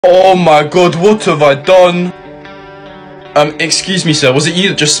Oh my god, what have I done? Excuse me sir, was it you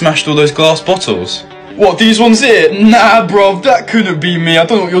that just smashed all those glass bottles? What, these ones here? Nah bruv, that couldn't be me, I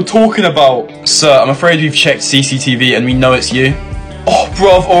don't know what you're talking about. Sir, I'm afraid we've checked CCTV and we know it's you. Oh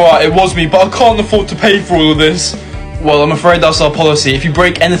bruv, alright, it was me, but I can't afford to pay for all of this. Well, I'm afraid that's our policy. If you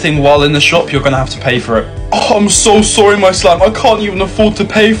break anything while in the shop, you're gonna have to pay for it. Oh, I'm so sorry, my slime. I can't even afford to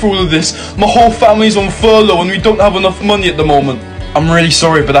pay for all of this. My whole family's on furlough and we don't have enough money at the moment. I'm really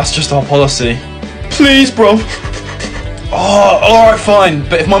sorry, but that's just our policy. Please, bro. Oh, alright, fine.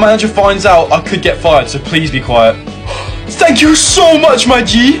 But if my manager finds out, I could get fired, so please be quiet. Thank you so much, my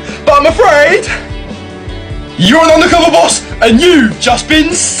G, but I'm afraid you're an undercover boss and you've just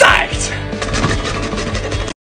been sacked.